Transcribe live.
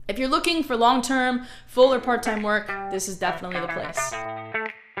If you're looking for long-term, full or part-time work, this is definitely the place.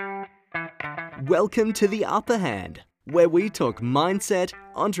 Welcome to The Upper Hand, where we talk mindset,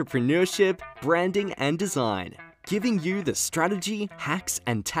 entrepreneurship, branding, and design, giving you the strategy, hacks,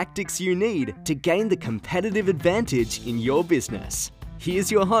 and tactics you need to gain the competitive advantage in your business.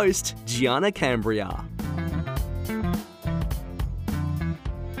 Here's your host, Gianna Cambria.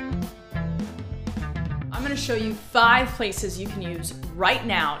 I'm going to show you 5 places you can use right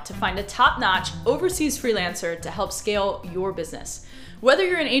now to find a top-notch overseas freelancer to help scale your business, whether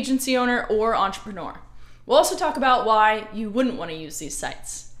you're an agency owner or entrepreneur. We'll also talk about why you wouldn't want to use these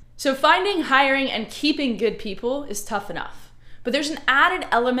sites. So finding, hiring, and keeping good people is tough enough, but there's an added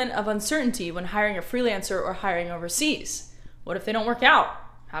element of uncertainty when hiring a freelancer or hiring overseas. What if they don't work out?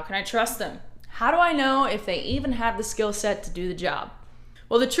 How can I trust them? How do I know if they even have the skill set to do the job?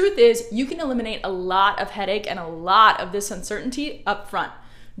 Well, the truth is you can eliminate a lot of headache and a lot of this uncertainty up front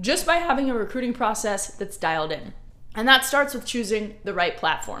just by having a recruiting process that's dialed in. And that starts with choosing the right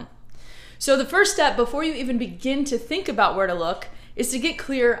platform. So the first step before you even begin to think about where to look is to get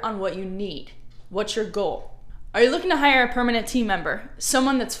clear on what you need. What's your goal? Are you looking to hire a permanent team member,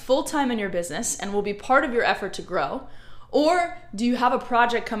 someone that's full-time in your business and will be part of your effort to grow? Or do you have a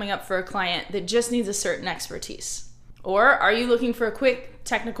project coming up for a client that just needs a certain expertise? Or are you looking for a quick,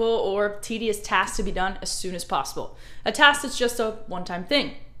 technical, or tedious task to be done as soon as possible? A task that's just a one-time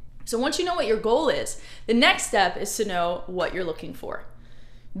thing. So once you know what your goal is, the next step is to know what you're looking for.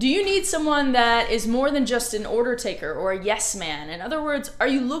 Do you need someone that is more than just an order taker or a yes man? In other words, are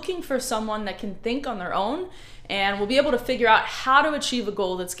you looking for someone that can think on their own and will be able to figure out how to achieve a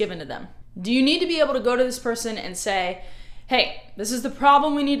goal that's given to them? Do you need to be able to go to this person and say, hey, this is the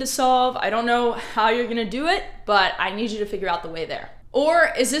problem we need to solve. I don't know how you're gonna do it, but I need you to figure out the way there.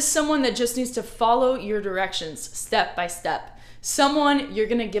 Or is this someone that just needs to follow your directions step by step? Someone you're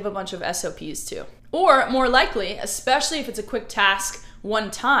gonna give a bunch of SOPs to? Or more likely, especially if it's a quick task one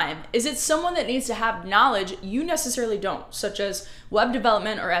time, is it someone that needs to have knowledge you necessarily don't, such as web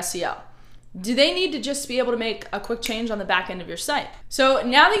development or SEO? Do they need to just be able to make a quick change on the back end of your site? So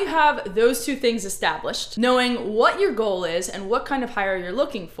now that you have those 2 things established, knowing what your goal is and what kind of hire you're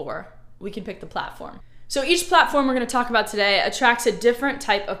looking for, we can pick the platform. So each platform we're going to talk about today attracts a different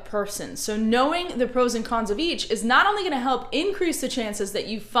type of person. So knowing the pros and cons of each is not only going to help increase the chances that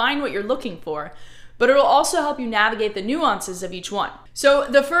you find what you're looking for, but it'll also help you navigate the nuances of each one. So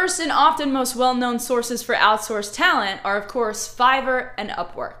the first and often most well-known sources for outsourced talent are, of course, Fiverr and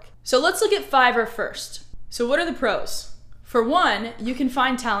Upwork. So let's look at Fiverr first. So what are the pros? For one, you can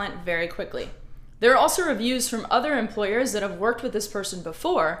find talent very quickly. There are also reviews from other employers that have worked with this person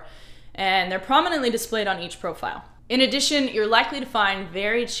before, and they're prominently displayed on each profile. In addition, you're likely to find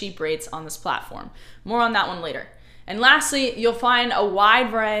very cheap rates on this platform. More on that one later. And lastly, you'll find a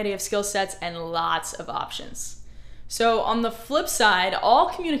wide variety of skill sets and lots of options. So on the flip side, all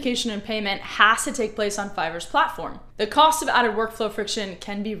communication and payment has to take place on Fiverr's platform. The cost of added workflow friction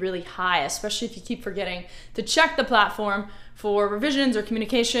can be really high, especially if you keep forgetting to check the platform for revisions or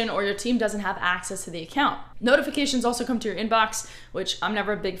communication, or your team doesn't have access to the account. Notifications also come to your inbox, which I'm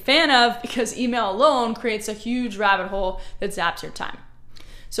never a big fan of because email alone creates a huge rabbit hole that zaps your time.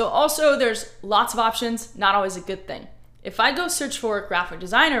 So also there's lots of options, not always a good thing. If I go search for graphic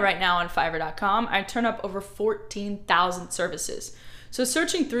designer right now on Fiverr.com, I turn up over 14,000 services. So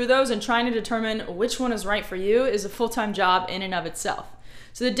searching through those and trying to determine which one is right for you is a full-time job in and of itself.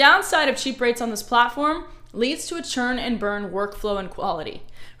 So the downside of cheap rates on this platform leads to a churn and burn workflow and quality,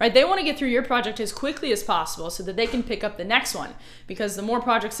 right? They want to get through your project as quickly as possible so that they can pick up the next one, because the more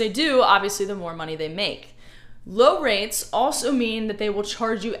projects they do, obviously the more money they make. Low rates also mean that they will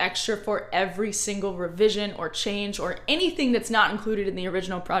charge you extra for every single revision or change or anything that's not included in the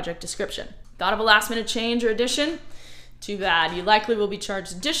original project description. Thought of a last minute change or addition? Too bad, you likely will be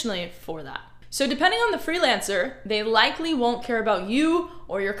charged additionally for that. So depending on the freelancer, they likely won't care about you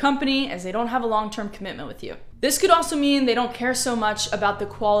or your company as they don't have a long-term commitment with you. This could also mean they don't care so much about the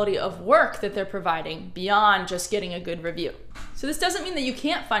quality of work that they're providing beyond just getting a good review. So this doesn't mean that you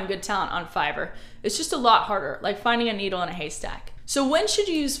can't find good talent on Fiverr. It's just a lot harder, like finding a needle in a haystack. So when should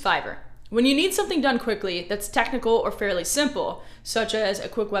you use Fiverr? When you need something done quickly that's technical or fairly simple, such as a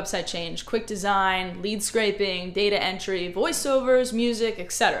quick website change, quick design, lead scraping, data entry, voiceovers, music,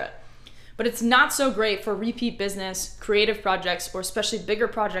 etc. But it's not so great for repeat business, creative projects, or especially bigger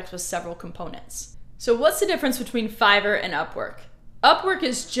projects with several components. So what's the difference between Fiverr and Upwork? Upwork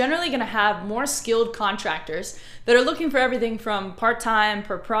is generally going to have more skilled contractors that are looking for everything from part-time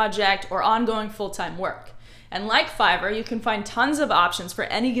per project or ongoing full-time work. And like Fiverr, you can find tons of options for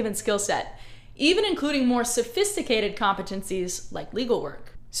any given skill set, even including more sophisticated competencies like legal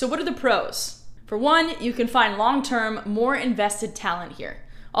work. So what are the pros? For one, you can find long-term, more invested talent here.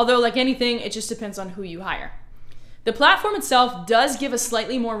 Although like anything, it just depends on who you hire. The platform itself does give a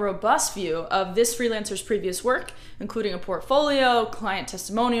slightly more robust view of this freelancer's previous work, including a portfolio, client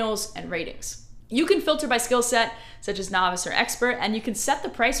testimonials, and ratings. You can filter by skill set, such as novice or expert, and you can set the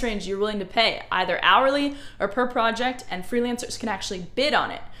price range you're willing to pay, either hourly or per project, and freelancers can actually bid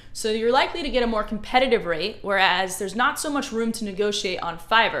on it. So you're likely to get a more competitive rate, whereas there's not so much room to negotiate on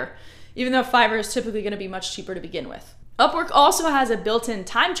Fiverr, even though Fiverr is typically going to be much cheaper to begin with. Upwork also has a built-in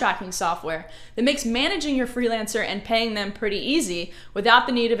time tracking software that makes managing your freelancer and paying them pretty easy without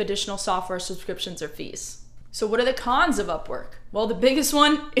the need of additional software subscriptions or fees. So what are the cons of Upwork? Well, the biggest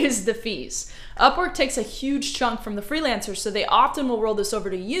one is the fees. Upwork takes a huge chunk from the freelancer, so they often will roll this over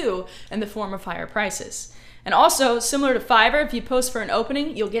to you in the form of higher prices. And also, similar to Fiverr, if you post for an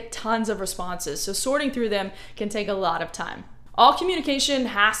opening, you'll get tons of responses, so sorting through them can take a lot of time. All communication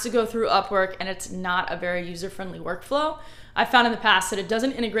has to go through Upwork, and it's not a very user-friendly workflow. I've found in the past that it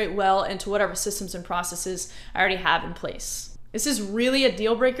doesn't integrate well into whatever systems and processes I already have in place. This is really a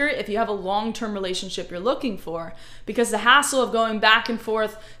deal breaker if you have a long-term relationship you're looking for, because the hassle of going back and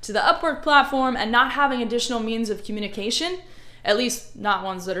forth to the Upwork platform and not having additional means of communication, at least not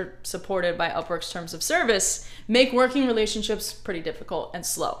ones that are supported by Upwork's terms of service, make working relationships pretty difficult and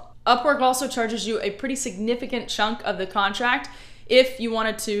slow. Upwork also charges you a pretty significant chunk of the contract if you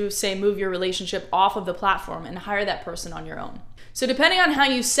wanted to, say, move your relationship off of the platform and hire that person on your own. So depending on how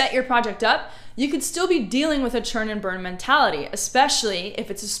you set your project up, you could still be dealing with a churn and burn mentality, especially if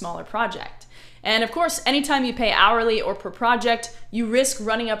it's a smaller project. And of course, anytime you pay hourly or per project, you risk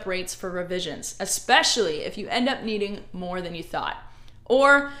running up rates for revisions, especially if you end up needing more than you thought,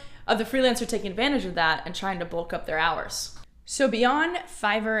 or of the freelancer taking advantage of that and trying to bulk up their hours. So beyond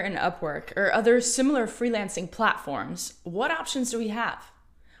Fiverr and Upwork or other similar freelancing platforms, what options do we have?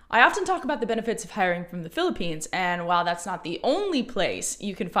 I often talk about the benefits of hiring from the Philippines, and while that's not the only place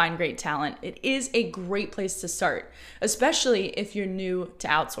you can find great talent, it is a great place to start, especially if you're new to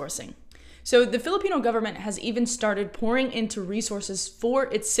outsourcing. So the Filipino government has even started pouring into resources for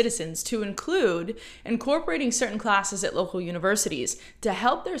its citizens to include incorporating certain classes at local universities to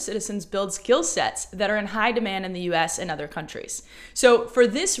help their citizens build skill sets that are in high demand in the US and other countries. So for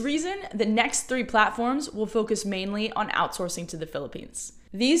this reason, the next 3 platforms will focus mainly on outsourcing to the Philippines.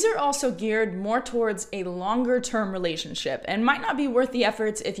 These are also geared more towards a longer-term relationship and might not be worth the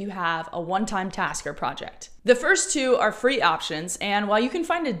efforts if you have a one-time task or project. The first 2 are free options, and while you can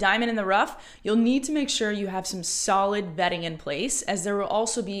find a diamond in the rough, you'll need to make sure you have some solid vetting in place, as there will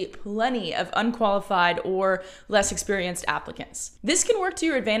also be plenty of unqualified or less experienced applicants. This can work to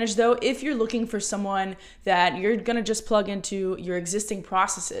your advantage though if you're looking for someone that you're gonna just plug into your existing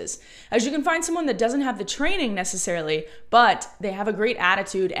processes, as you can find someone that doesn't have the training necessarily, but they have a great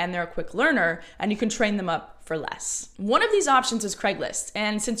attitude and they're a quick learner, and you can train them up for less. One of these options is Craigslist,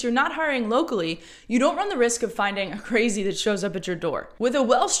 and since you're not hiring locally, you don't run the risk of finding a crazy that shows up at your door. With a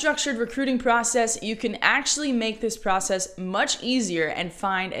well-structured recruiting process, you can actually make this process much easier and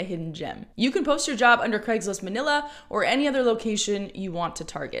find a hidden gem. You can post your job under Craigslist Manila or any other location you want to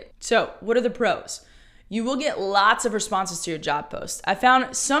target. So, what are the pros? You will get lots of responses to your job post. I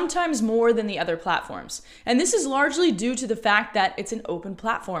found sometimes more than the other platforms. And this is largely due to the fact that it's an open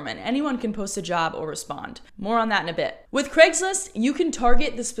platform and anyone can post a job or respond. More on that in a bit. With Craigslist, you can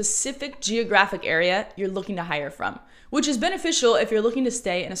target the specific geographic area you're looking to hire from, which is beneficial if you're looking to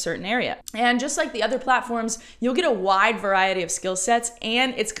stay in a certain area. And just like the other platforms, you'll get a wide variety of skill sets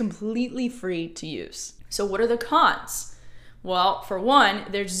and it's completely free to use. So what are the cons? Well, for one,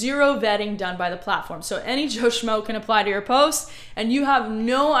 there's zero vetting done by the platform. So any Joe Schmo can apply to your post and you have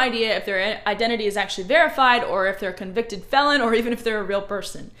no idea if their identity is actually verified or if they're a convicted felon or even if they're a real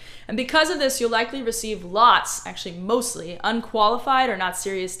person. And because of this, you'll likely receive lots, actually mostly, unqualified or not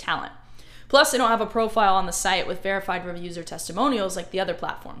serious talent. Plus, they don't have a profile on the site with verified reviews or testimonials like the other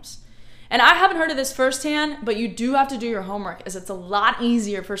platforms. And I haven't heard of this firsthand, but you do have to do your homework, as it's a lot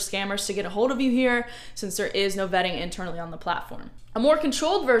easier for scammers to get a hold of you here since there is no vetting internally on the platform. A more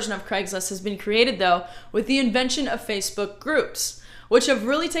controlled version of Craigslist has been created though with the invention of Facebook groups, which have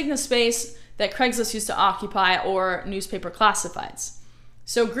really taken the space that Craigslist used to occupy or newspaper classifieds.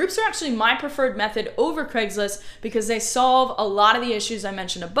 So groups are actually my preferred method over Craigslist because they solve a lot of the issues I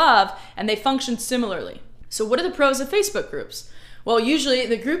mentioned above and they function similarly. So what are the pros of Facebook groups? Well, usually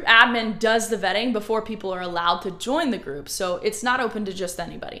the group admin does the vetting before people are allowed to join the group, so it's not open to just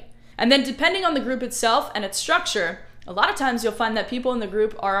anybody. And then depending on the group itself and its structure, a lot of times you'll find that people in the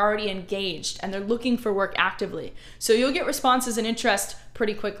group are already engaged and they're looking for work actively. So you'll get responses and interest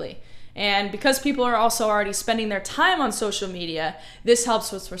pretty quickly. And because people are also already spending their time on social media, this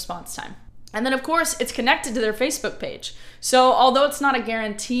helps with response time. And then of course, it's connected to their Facebook page. So although it's not a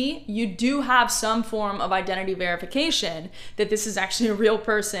guarantee, you do have some form of identity verification that this is actually a real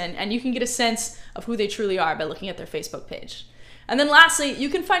person, and you can get a sense of who they truly are by looking at their Facebook page. And then lastly, you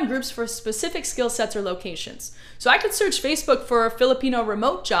can find groups for specific skill sets or locations. So I could search Facebook for Filipino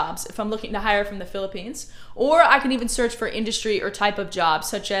remote jobs if I'm looking to hire from the Philippines, or I can even search for industry or type of jobs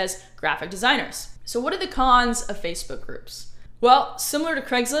such as graphic designers. So what are the cons of Facebook groups? Well, similar to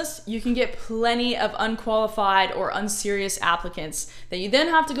Craigslist, you can get plenty of unqualified or unserious applicants that you then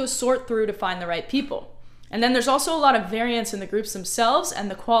have to go sort through to find the right people. And then there's also a lot of variance in the groups themselves and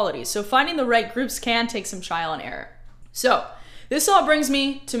the quality. So finding the right groups can take some trial and error. So this all brings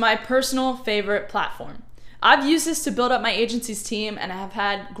me to my personal favorite platform. I've used this to build up my agency's team, and I have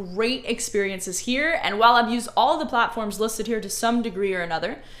had great experiences here. And while I've used all of the platforms listed here to some degree or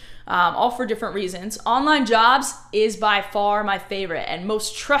another, all for different reasons, OnlineJobs is by far my favorite and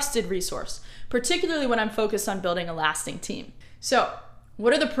most trusted resource, particularly when I'm focused on building a lasting team. So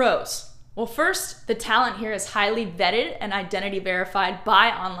what are the pros? Well, first, the talent here is highly vetted and identity verified by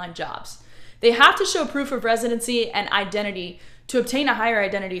OnlineJobs. They have to show proof of residency and identity to obtain a higher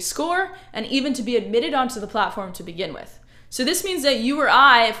identity score and even to be admitted onto the platform to begin with. So this means that you or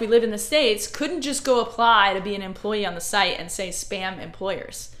I, if we live in the States, couldn't just go apply to be an employee on the site and say spam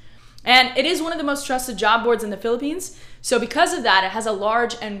employers. And it is one of the most trusted job boards in the Philippines. So because of that, it has a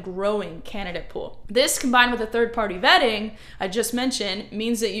large and growing candidate pool. This, combined with the third-party vetting I just mentioned,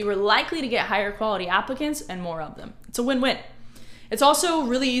 means that you are likely to get higher quality applicants and more of them. It's a win-win. It's also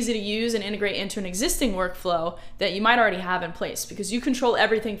really easy to use and integrate into an existing workflow that you might already have in place, because you control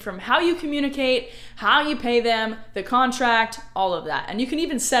everything from how you communicate, how you pay them, the contract, all of that. And you can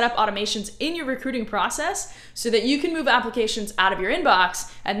even set up automations in your recruiting process so that you can move applications out of your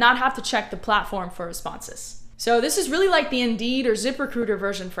inbox and not have to check the platform for responses. So this is really like the Indeed or ZipRecruiter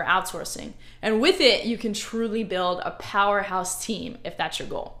version for outsourcing. And with it, you can truly build a powerhouse team if that's your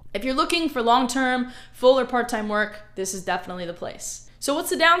goal. If you're looking for long-term, full or part-time work, this is definitely the place. So what's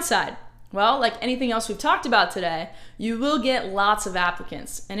the downside? Well, like anything else we've talked about today, you will get lots of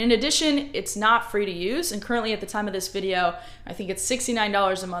applicants. And in addition, it's not free to use. And currently at the time of this video, I think it's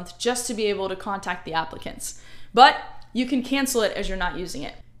 $69 a month just to be able to contact the applicants. But you can cancel it as you're not using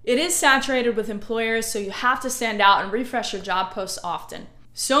it. It is saturated with employers, so you have to stand out and refresh your job posts often.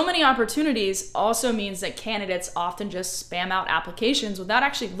 So many opportunities also means that candidates often just spam out applications without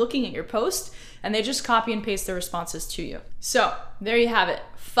actually looking at your post, and they just copy and paste their responses to you. So there you have it,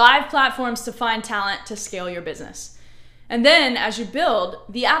 5 platforms to find talent to scale your business. And then as you build,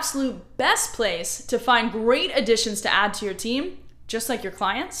 the absolute best place to find great additions to add to your team, just like your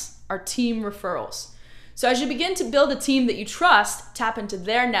clients, are team referrals. So as you begin to build a team that you trust, tap into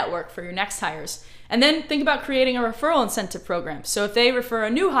their network for your next hires. And then think about creating a referral incentive program. So if they refer a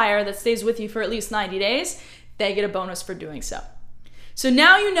new hire that stays with you for at least 90 days, they get a bonus for doing so. So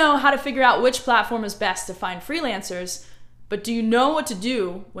now you know how to figure out which platform is best to find freelancers, but do you know what to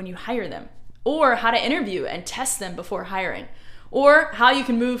do when you hire them? Or how to interview and test them before hiring? Or how you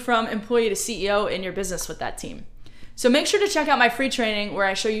can move from employee to CEO in your business with that team? So make sure to check out my free training where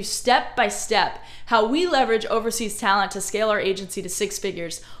I show you step by step how we leverage overseas talent to scale our agency to 6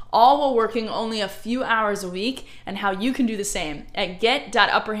 figures, all while working only a few hours a week, and how you can do the same at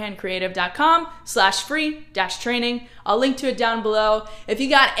get.upperhandcreative.com/free-training. I'll link to it down below. If you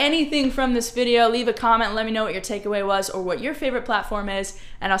got anything from this video, leave a comment and let me know what your takeaway was or what your favorite platform is,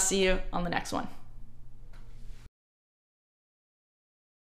 and I'll see you on the next one.